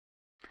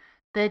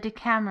The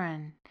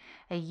Decameron,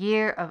 a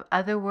year of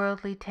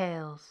otherworldly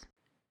tales.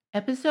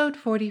 Episode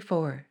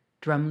 44,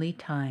 Drumlie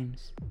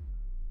Times.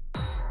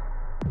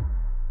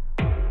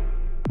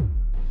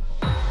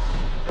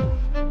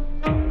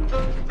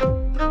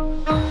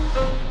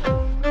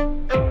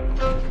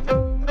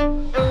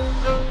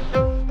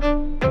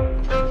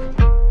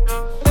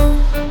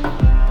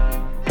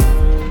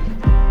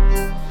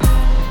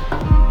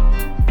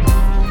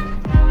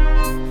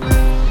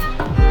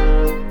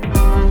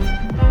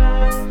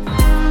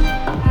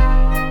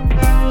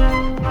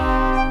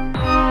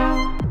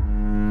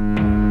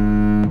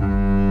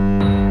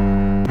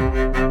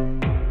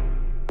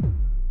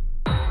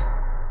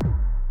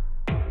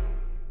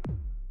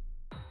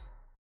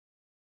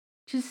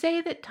 To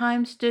say that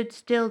time stood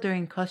still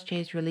during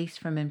Koschei's release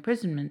from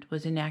imprisonment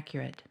was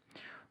inaccurate.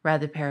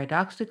 Rather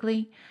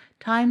paradoxically,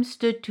 time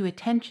stood to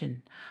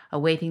attention,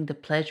 awaiting the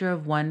pleasure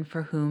of one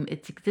for whom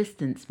its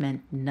existence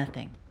meant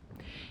nothing.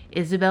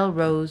 Isabel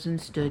rose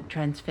and stood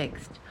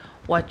transfixed,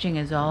 watching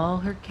as all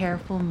her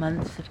careful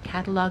months of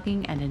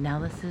cataloging and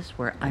analysis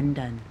were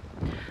undone.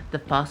 The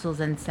fossils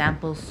and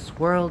samples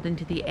swirled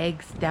into the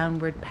egg's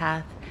downward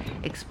path,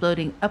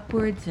 exploding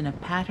upwards in a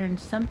pattern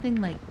something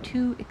like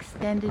two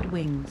extended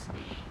wings,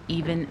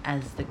 even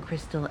as the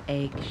crystal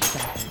egg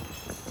shattered.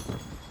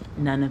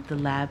 None of the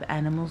lab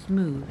animals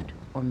moved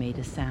or made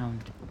a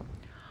sound.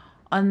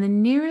 On the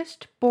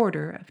nearest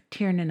border of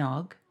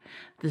Tirnanog,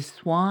 the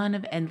swan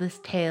of endless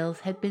tales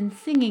had been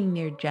singing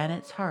near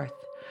Janet's hearth,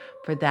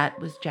 for that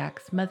was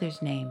Jack's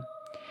mother's name.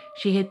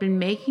 She had been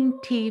making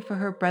tea for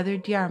her brother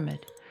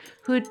Diarmid,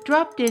 who had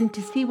dropped in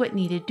to see what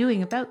needed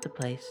doing about the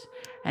place,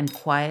 and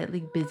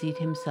quietly busied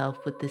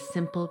himself with the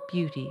simple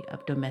beauty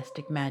of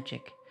domestic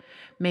magic,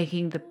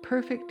 making the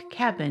perfect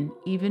cabin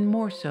even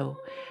more so,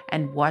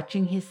 and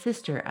watching his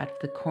sister out of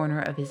the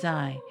corner of his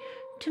eye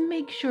to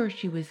make sure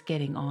she was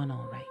getting on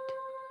all right.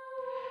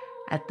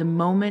 At the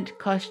moment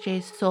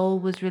Koschei's soul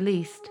was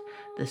released,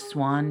 the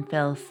swan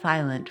fell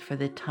silent for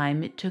the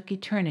time it took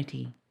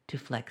eternity to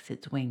flex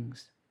its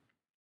wings.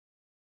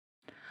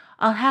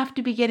 "I'll have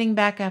to be getting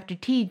back after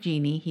tea,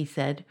 Jeannie," he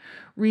said,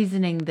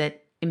 reasoning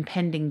that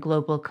impending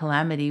global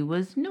calamity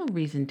was no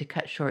reason to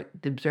cut short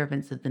the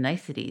observance of the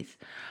niceties,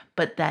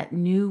 but that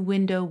new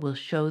window will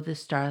show the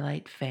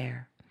starlight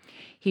fair.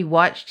 He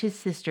watched his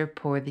sister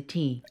pour the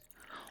tea.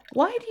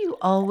 "Why do you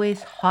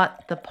always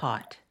hot the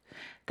pot?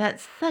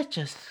 That's such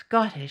a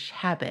Scottish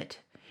habit."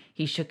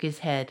 He shook his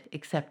head,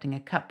 accepting a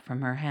cup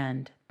from her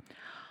hand.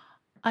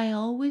 "I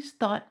always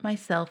thought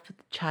myself the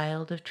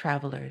child of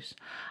travelers.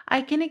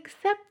 I can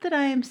accept that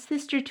I am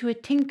sister to a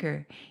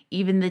tinker,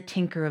 even the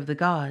tinker of the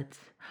gods.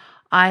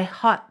 I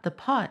hot the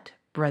pot,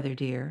 brother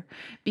dear,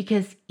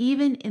 because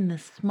even in the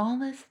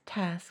smallest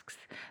tasks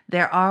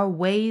there are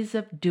ways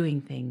of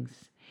doing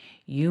things.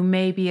 You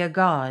may be a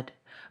god,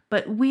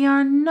 but we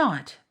are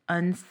not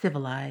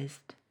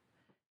uncivilized."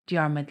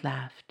 Diarmid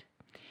laughed.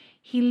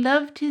 He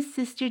loved his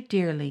sister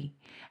dearly,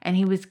 and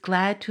he was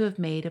glad to have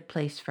made a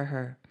place for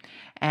her,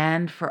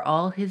 and for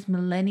all his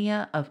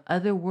millennia of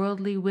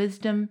otherworldly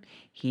wisdom,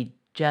 he'd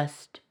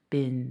just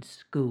been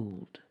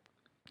schooled.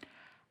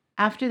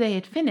 After they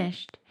had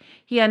finished,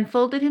 he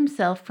unfolded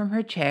himself from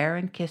her chair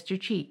and kissed her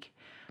cheek,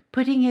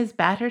 putting his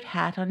battered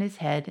hat on his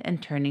head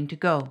and turning to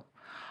go.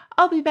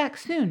 "I'll be back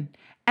soon,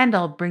 and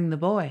I'll bring the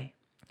boy."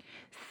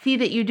 "See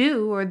that you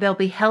do, or there'll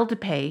be hell to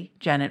pay,"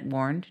 Janet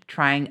warned,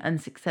 trying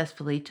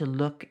unsuccessfully to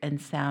look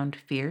and sound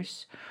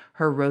fierce,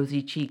 her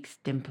rosy cheeks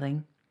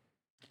dimpling.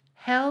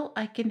 "Hell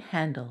I can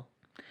handle,"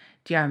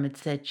 Diarmid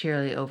said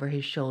cheerily over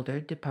his shoulder,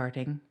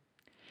 departing.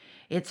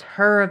 "It's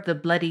her of the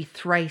bloody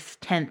thrice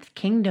 10th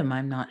kingdom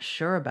I'm not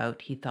sure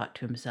about," he thought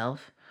to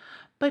himself.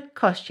 But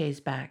Koschei's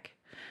back.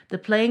 The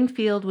playing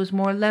field was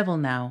more level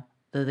now,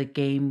 though the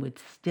game would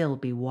still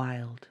be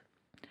wild.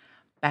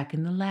 Back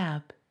in the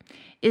lab,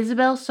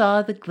 Isabel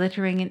saw the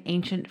glittering and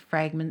ancient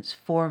fragments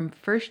form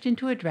first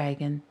into a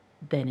dragon,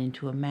 then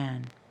into a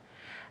man.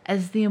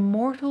 As the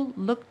immortal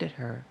looked at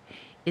her,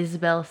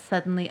 Isabel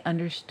suddenly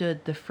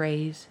understood the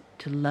phrase,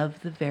 to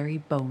love the very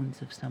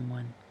bones of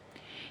someone.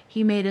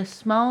 He made a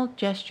small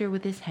gesture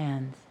with his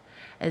hands,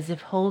 as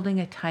if holding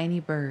a tiny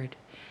bird,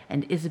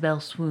 and Isabel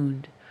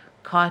swooned,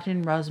 caught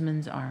in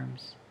Rosamond's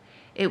arms.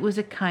 It was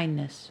a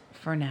kindness,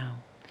 for now.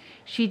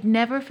 She'd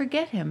never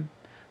forget him,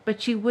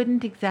 but she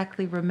wouldn't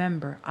exactly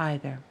remember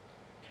either.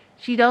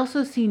 She'd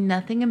also seen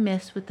nothing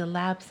amiss with the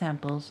lab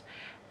samples,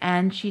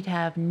 and she'd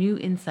have new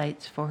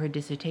insights for her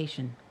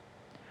dissertation.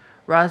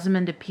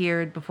 Rosamond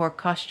appeared before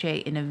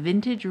Koschei in a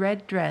vintage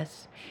red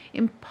dress,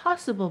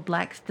 impossible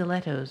black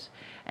stilettos,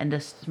 and a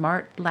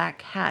smart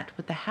black hat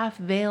with a half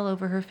veil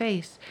over her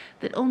face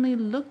that only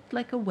looked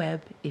like a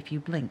web if you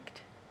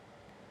blinked.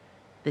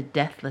 The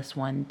deathless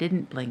one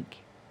didn't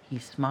blink. He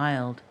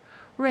smiled.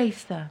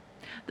 "Raisa,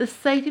 the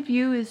sight of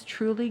you is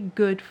truly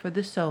good for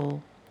the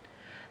soul."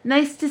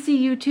 "Nice to see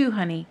you too,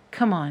 honey.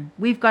 Come on,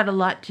 we've got a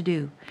lot to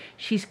do.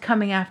 She's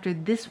coming after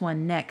this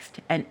one next,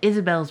 and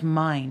Isabel's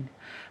mine.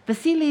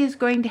 Vasily is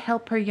going to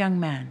help her young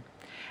man.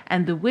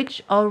 And the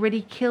witch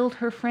already killed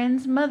her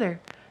friend's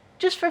mother.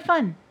 Just for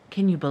fun.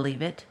 Can you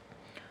believe it?"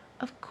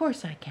 Of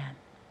course I can.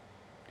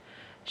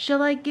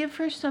 Shall I give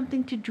her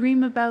something to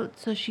dream about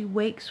so she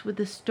wakes with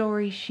a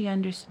story she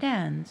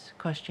understands?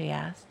 Koshchei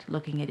asked,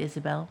 looking at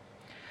Isabel.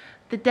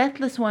 The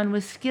Deathless One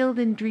was skilled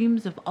in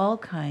dreams of all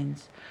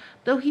kinds,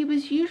 though he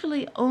was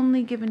usually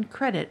only given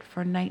credit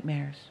for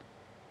nightmares.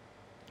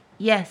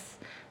 Yes,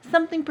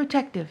 something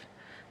protective,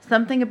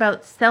 something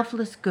about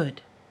selfless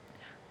good.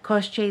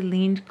 Koshchei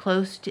leaned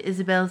close to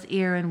Isabel's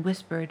ear and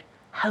whispered,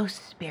 House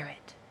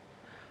spirit.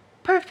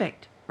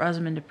 Perfect,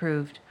 Rosamond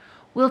approved.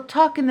 We'll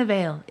talk in the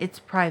Vale. It's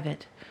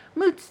private.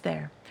 Moot's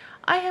there.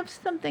 I have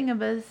something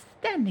of a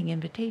standing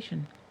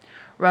invitation.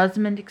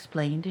 Rosamond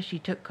explained as she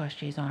took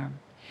Koshchei's arm.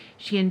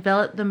 She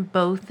enveloped them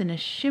both in a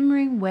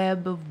shimmering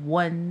web of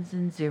ones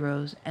and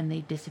zeros, and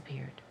they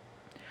disappeared.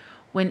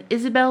 When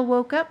Isabel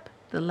woke up,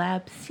 the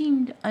lab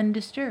seemed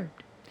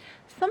undisturbed.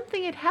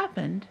 Something had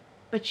happened,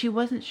 but she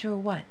wasn't sure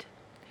what.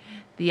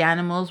 The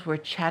animals were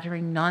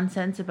chattering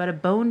nonsense about a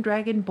bone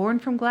dragon born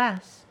from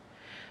glass.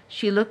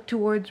 She looked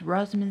towards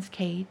Rosamond's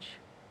cage,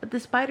 but the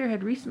spider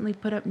had recently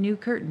put up new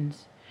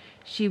curtains.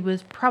 She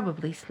was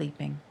probably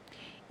sleeping.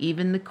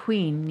 Even the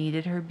queen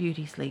needed her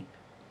beauty sleep.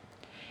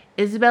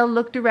 Isabel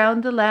looked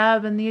around the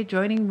lab and the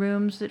adjoining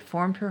rooms that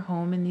formed her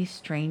home in these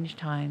strange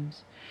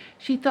times.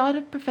 She thought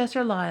of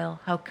Professor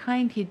Lyle, how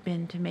kind he'd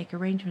been to make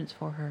arrangements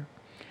for her.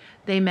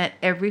 They met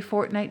every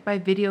fortnight by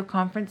video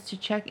conference to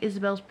check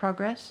Isabel's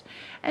progress,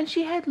 and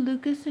she had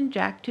Lucas and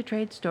Jack to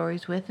trade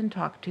stories with and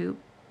talk to,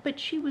 but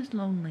she was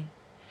lonely.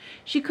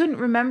 She couldn't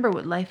remember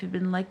what life had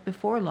been like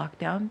before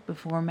lockdown,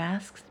 before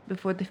masks,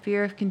 before the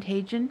fear of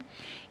contagion,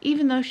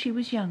 even though she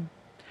was young.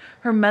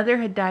 Her mother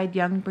had died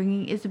young,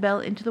 bringing Isabel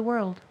into the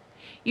world.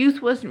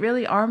 Youth wasn't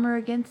really armor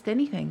against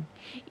anything,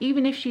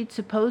 even if she'd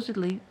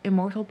supposedly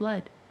immortal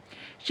blood.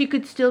 She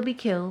could still be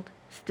killed,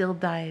 still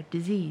die of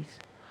disease.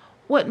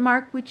 What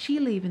mark would she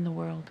leave in the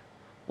world?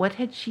 What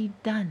had she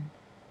done?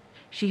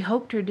 She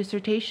hoped her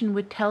dissertation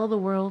would tell the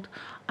world,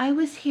 I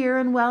was here,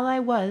 and while I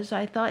was,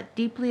 I thought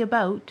deeply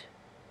about.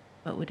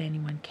 But would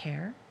anyone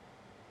care?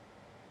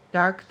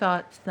 Dark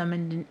thoughts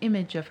summoned an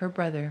image of her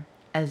brother,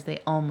 as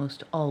they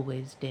almost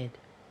always did.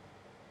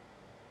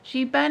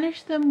 She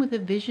banished them with a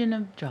vision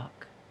of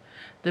Jock,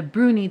 the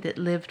broonie that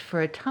lived for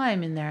a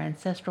time in their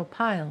ancestral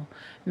pile,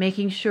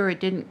 making sure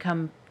it didn't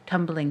come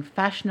tumbling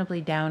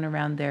fashionably down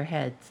around their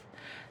heads.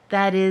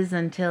 That is,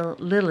 until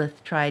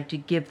Lilith tried to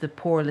give the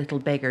poor little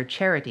beggar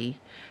charity,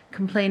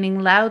 complaining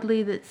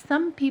loudly that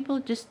some people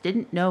just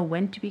didn't know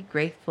when to be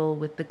grateful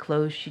with the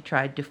clothes she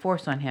tried to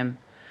force on him,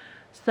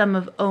 some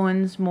of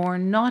Owen's more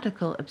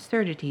nautical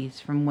absurdities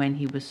from when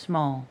he was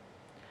small.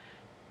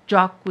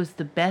 Jock was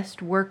the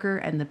best worker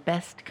and the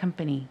best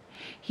company.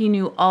 He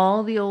knew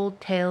all the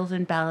old tales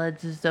and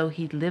ballads as though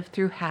he'd lived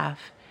through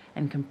half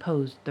and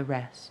composed the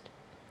rest.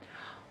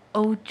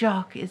 Oh,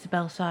 Jock,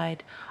 Isabel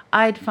sighed,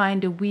 I'd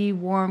find a wee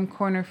warm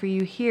corner for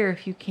you here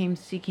if you came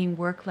seeking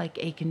work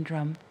like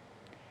Aiken-Drum.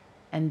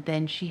 And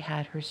then she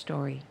had her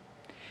story.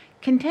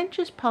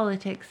 Contentious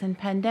politics and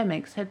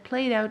pandemics had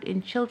played out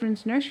in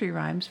children's nursery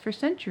rhymes for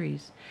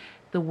centuries,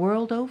 the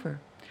world over.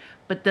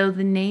 But though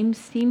the names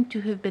seemed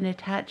to have been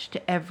attached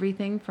to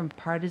everything from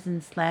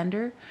partisan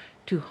slander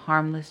to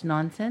harmless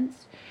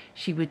nonsense,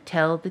 she would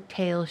tell the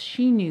tale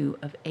she knew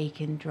of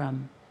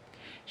Aiken-Drum.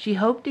 She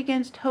hoped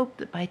against hope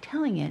that by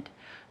telling it,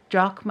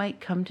 Jock might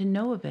come to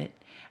know of it,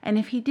 and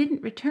if he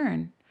didn't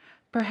return,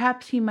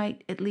 perhaps he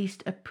might at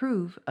least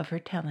approve of her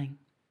telling.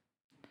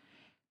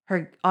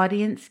 Her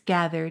audience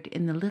gathered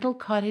in the little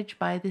cottage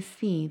by the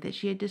sea that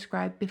she had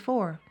described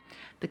before,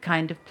 the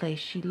kind of place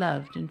she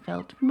loved and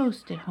felt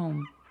most at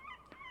home.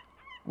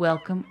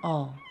 Welcome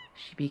all,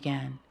 she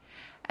began.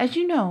 As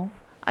you know,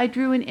 I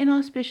drew an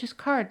inauspicious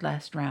card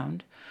last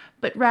round,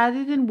 but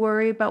rather than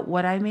worry about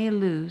what I may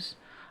lose,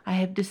 I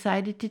have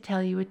decided to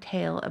tell you a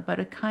tale about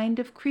a kind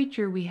of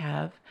creature we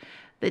have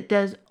that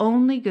does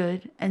only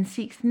good and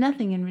seeks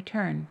nothing in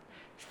return,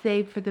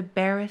 save for the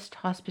barest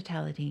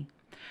hospitality.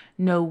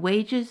 No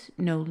wages,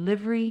 no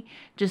livery,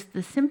 just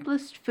the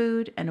simplest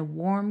food and a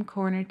warm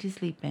corner to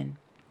sleep in.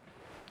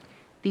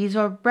 These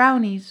are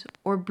brownies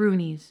or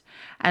broonies,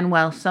 and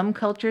while some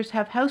cultures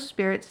have house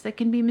spirits that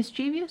can be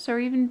mischievous or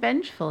even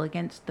vengeful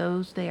against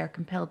those they are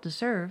compelled to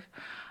serve,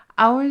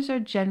 ours are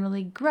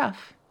generally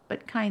gruff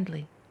but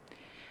kindly.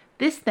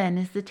 This, then,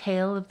 is the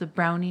tale of the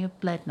brownie of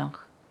Blednoch.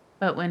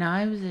 But when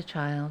I was a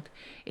child,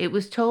 it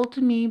was told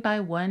to me by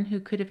one who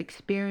could have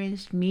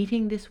experienced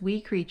meeting this wee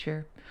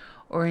creature,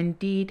 or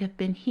indeed have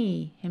been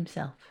he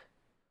himself.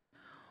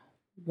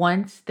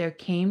 Once there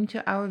came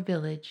to our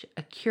village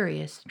a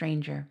curious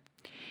stranger.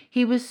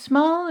 He was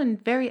small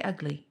and very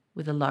ugly,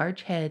 with a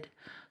large head,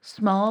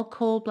 small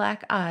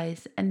coal-black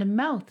eyes, and a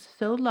mouth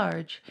so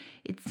large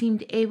it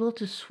seemed able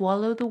to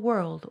swallow the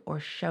world or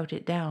shout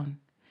it down.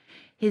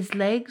 His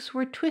legs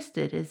were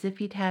twisted as if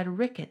he'd had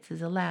rickets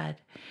as a lad,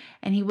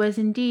 and he was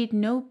indeed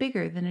no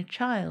bigger than a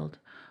child,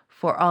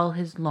 for all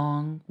his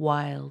long,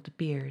 wild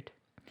beard.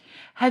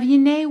 "Have ye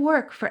nae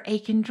work for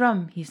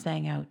Aiken-Drum?" he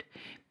sang out,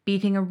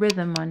 beating a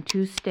rhythm on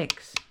 2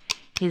 sticks,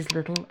 his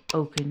little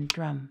oaken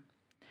drum.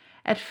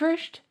 At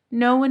first,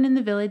 No one in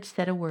the village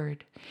said a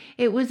word.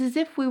 It was as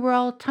if we were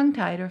all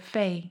tongue-tied or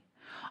fey.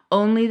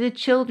 Only the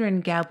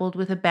children gabbled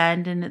with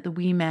abandon at the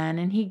wee man,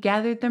 and he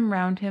gathered them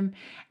round him,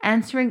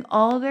 answering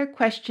all their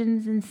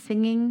questions and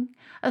singing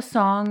a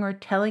song or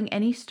telling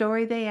any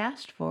story they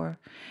asked for,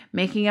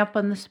 making up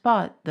on the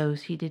spot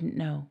those he didn't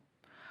know.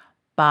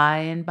 By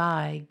and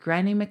by,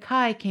 Granny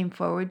Mackay came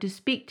forward to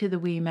speak to the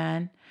wee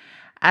man,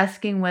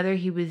 asking whether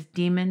he was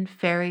demon,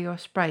 fairy, or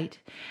sprite,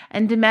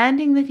 and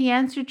demanding that he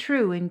answer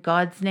true in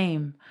God's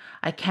name.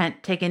 "I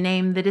can't take a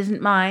name that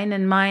isn't mine,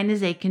 and mine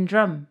is Aiken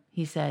Drum,"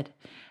 he said.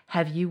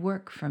 "Have you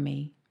work for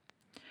me?"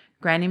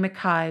 Granny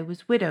Mackay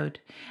was widowed,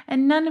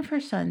 and none of her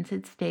sons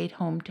had stayed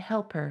home to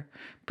help her,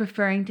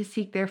 preferring to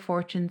seek their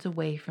fortunes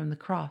away from the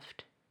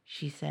croft.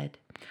 She said,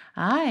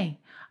 "Aye,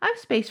 I've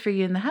space for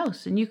you in the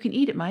house, and you can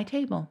eat at my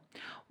table.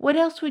 What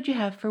else would you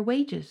have for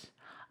wages?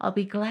 I'll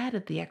be glad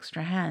of the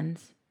extra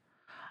hands."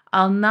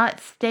 "I'll not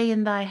stay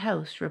in thy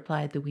house,"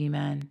 replied the wee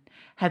man.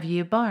 "Have ye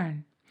a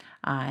barn?"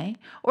 "Aye,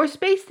 or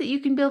space that you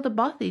can build a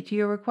bothy to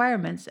your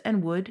requirements,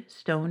 and wood,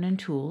 stone, and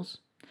tools."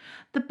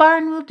 "The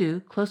barn will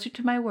do, closer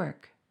to my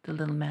work," the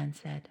little man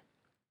said.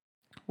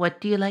 "What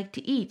do you like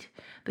to eat?"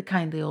 the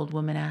kindly old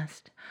woman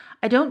asked.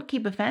 "I don't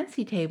keep a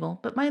fancy table,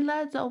 but my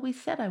lads always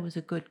said I was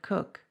a good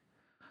cook."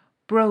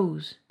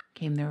 "Brose,"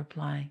 came the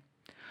reply.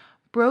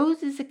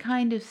 "Brose is a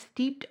kind of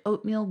steeped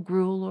oatmeal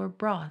gruel or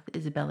broth,"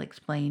 Isabel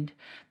explained.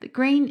 "The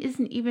grain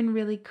isn't even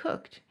really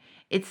cooked.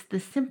 It's the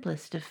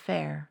simplest of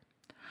fare."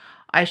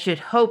 "I should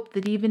hope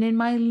that even in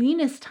my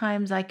leanest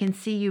times I can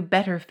see you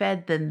better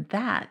fed than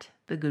that,"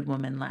 the good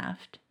woman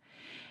laughed.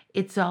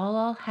 "It's all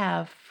I'll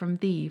have from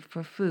thee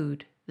for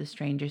food," the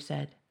stranger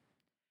said.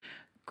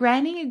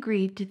 Granny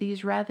agreed to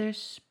these rather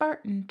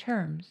Spartan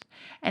terms,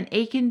 and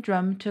Aiken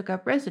Drum took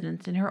up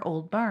residence in her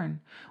old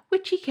barn,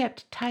 which he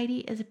kept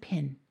tidy as a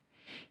pin.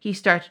 He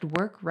started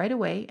work right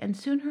away, and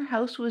soon her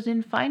house was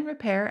in fine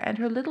repair and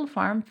her little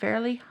farm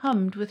fairly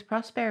hummed with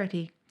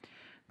prosperity.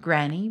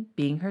 Granny,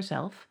 being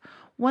herself,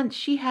 once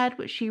she had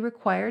what she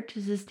required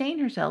to sustain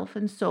herself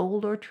and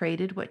sold or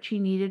traded what she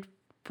needed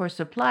for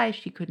supplies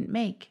she couldn't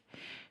make.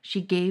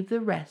 She gave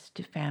the rest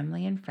to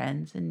family and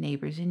friends and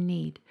neighbors in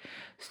need.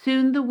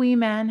 Soon the wee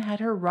man had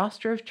her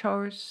roster of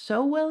chores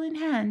so well in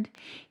hand,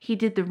 he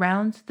did the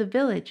rounds of the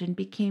village and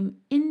became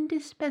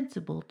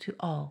indispensable to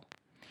all.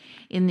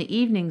 In the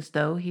evenings,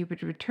 though, he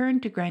would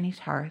return to Granny's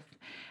hearth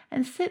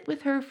and sit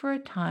with her for a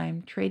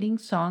time, trading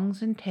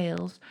songs and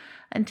tales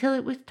until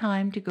it was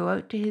time to go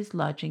out to his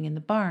lodging in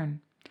the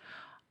barn.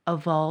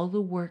 Of all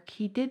the work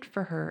he did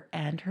for her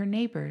and her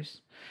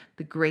neighbors,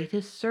 the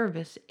greatest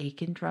service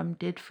Aiken Drum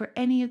did for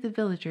any of the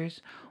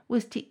villagers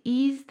was to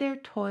ease their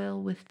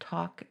toil with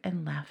talk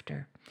and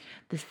laughter,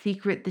 the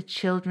secret the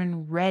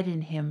children read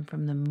in him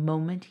from the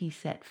moment he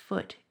set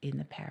foot in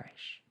the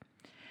parish.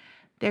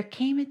 There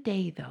came a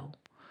day, though,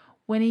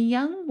 when a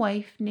young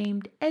wife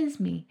named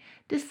Esme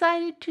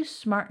decided to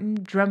smarten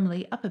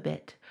Drumlie up a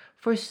bit,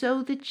 for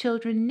so the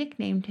children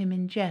nicknamed him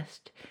in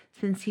jest,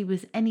 since he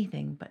was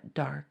anything but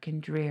dark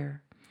and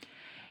drear.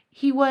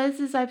 He was,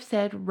 as I've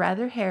said,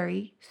 rather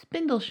hairy,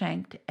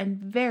 spindle-shanked, and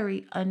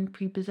very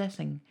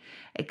unprepossessing,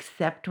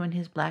 except when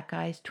his black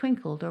eyes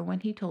twinkled or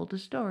when he told a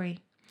story.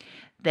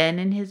 Then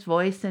in his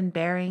voice and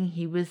bearing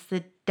he was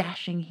the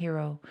dashing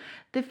hero,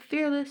 the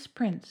fearless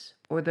prince,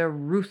 or the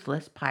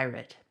ruthless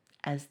pirate,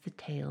 as the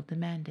tale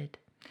demanded.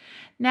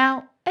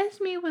 Now,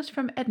 Esme was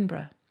from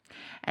Edinburgh,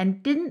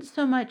 and didn't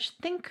so much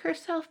think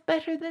herself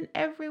better than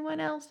everyone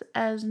else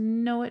as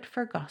know it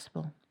for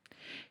gospel.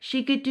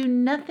 She could do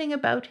nothing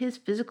about his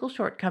physical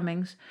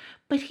shortcomings,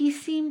 but he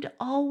seemed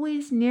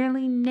always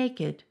nearly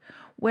naked,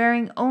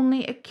 wearing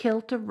only a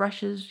kilt of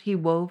rushes he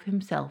wove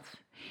himself.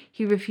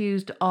 He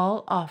refused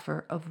all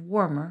offer of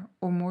warmer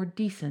or more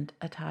decent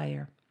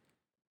attire.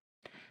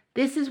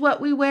 "This is what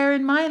we wear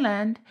in my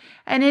land,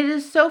 and it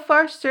has so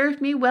far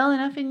served me well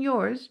enough in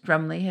yours,"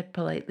 Drumlie had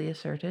politely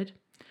asserted.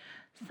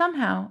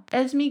 Somehow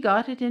Esme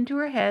got it into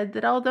her head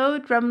that although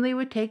Drumlie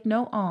would take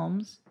no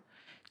alms,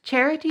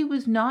 charity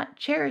was not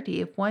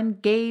charity if one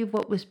gave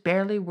what was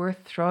barely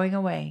worth throwing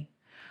away.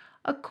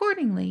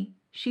 Accordingly,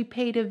 she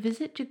paid a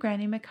visit to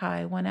Granny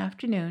Mackay one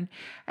afternoon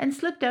and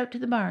slipped out to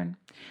the barn,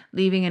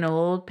 leaving an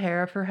old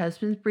pair of her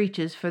husband's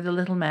breeches for the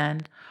little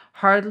man,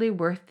 hardly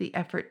worth the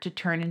effort to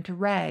turn into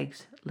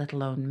rags, let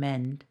alone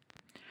mend.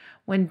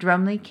 When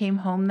Drumlie came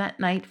home that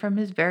night from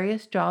his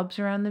various jobs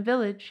around the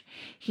village,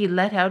 he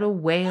let out a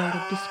wail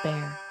of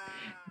despair.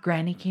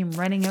 Granny came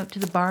running out to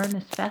the barn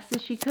as fast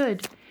as she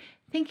could,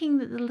 thinking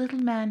that the little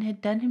man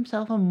had done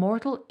himself a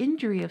mortal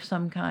injury of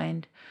some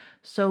kind,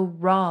 so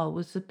raw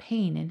was the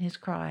pain in his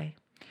cry.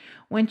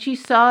 When she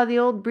saw the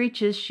old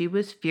breeches, she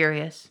was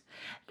furious.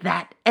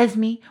 "That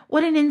Esme,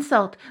 what an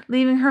insult,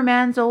 leaving her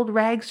man's old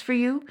rags for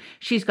you.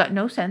 She's got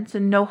no sense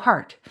and no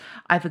heart.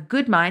 I've a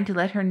good mind to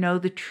let her know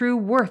the true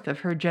worth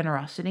of her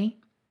generosity."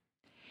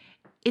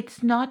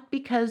 "It's not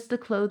because the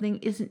clothing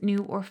isn't new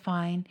or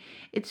fine.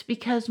 It's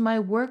because my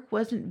work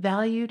wasn't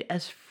valued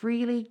as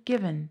freely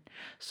given.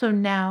 So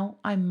now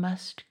I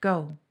must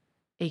go,"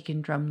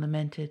 Aiken Drum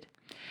lamented.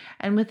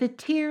 And with a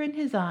tear in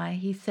his eye,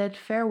 he said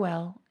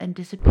farewell and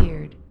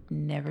disappeared,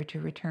 never to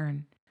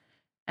return.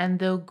 And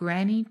though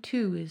Granny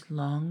too is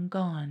long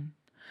gone,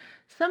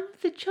 some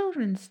of the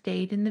children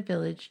stayed in the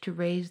village to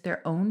raise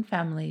their own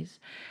families,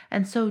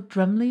 and so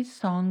Drumlie's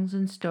songs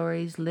and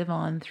stories live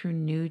on through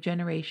new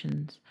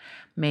generations.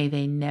 May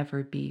they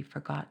never be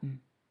forgotten.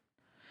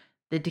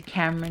 The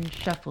Decameron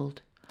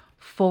shuffled,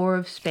 4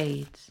 of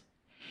spades.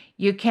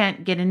 You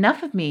can't get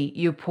enough of me,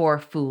 you poor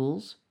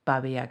fools,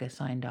 Baba Yaga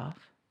signed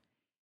off.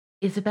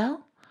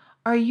 Isabel,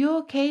 are you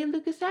okay?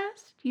 Lucas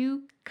asked.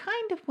 You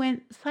kind of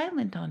went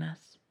silent on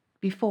us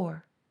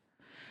before.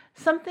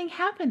 Something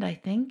happened, I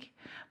think,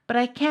 but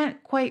I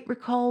can't quite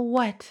recall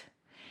what.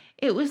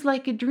 It was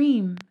like a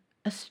dream,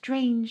 a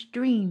strange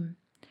dream.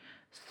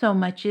 So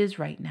much is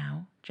right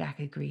now, Jack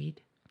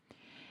agreed.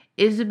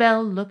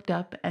 Isabel looked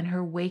up and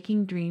her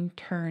waking dream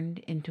turned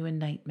into a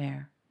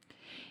nightmare.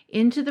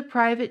 Into the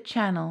private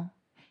channel,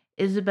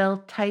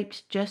 Isabel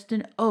typed just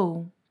an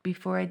O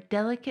before a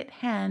delicate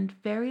hand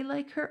very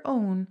like her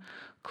own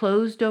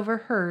closed over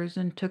hers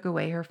and took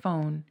away her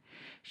phone.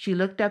 She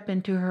looked up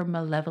into her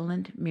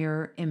malevolent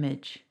mirror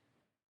image.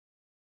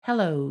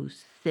 "Hello,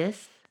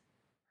 sis,"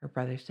 her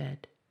brother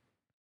said.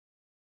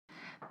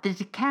 The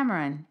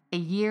Decameron, A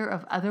Year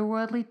of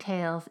Otherworldly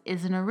Tales,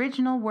 is an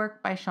original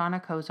work by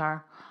Shauna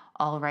Kozar,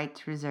 all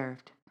rights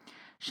reserved.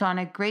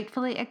 Shauna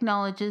gratefully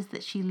acknowledges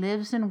that she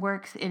lives and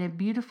works in a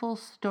beautiful,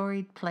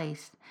 storied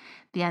place,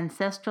 the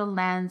ancestral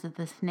lands of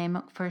the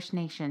Snuneymuxw First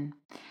Nation,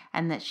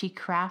 and that she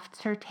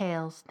crafts her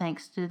tales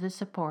thanks to the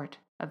support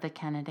of the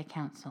Canada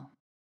Council.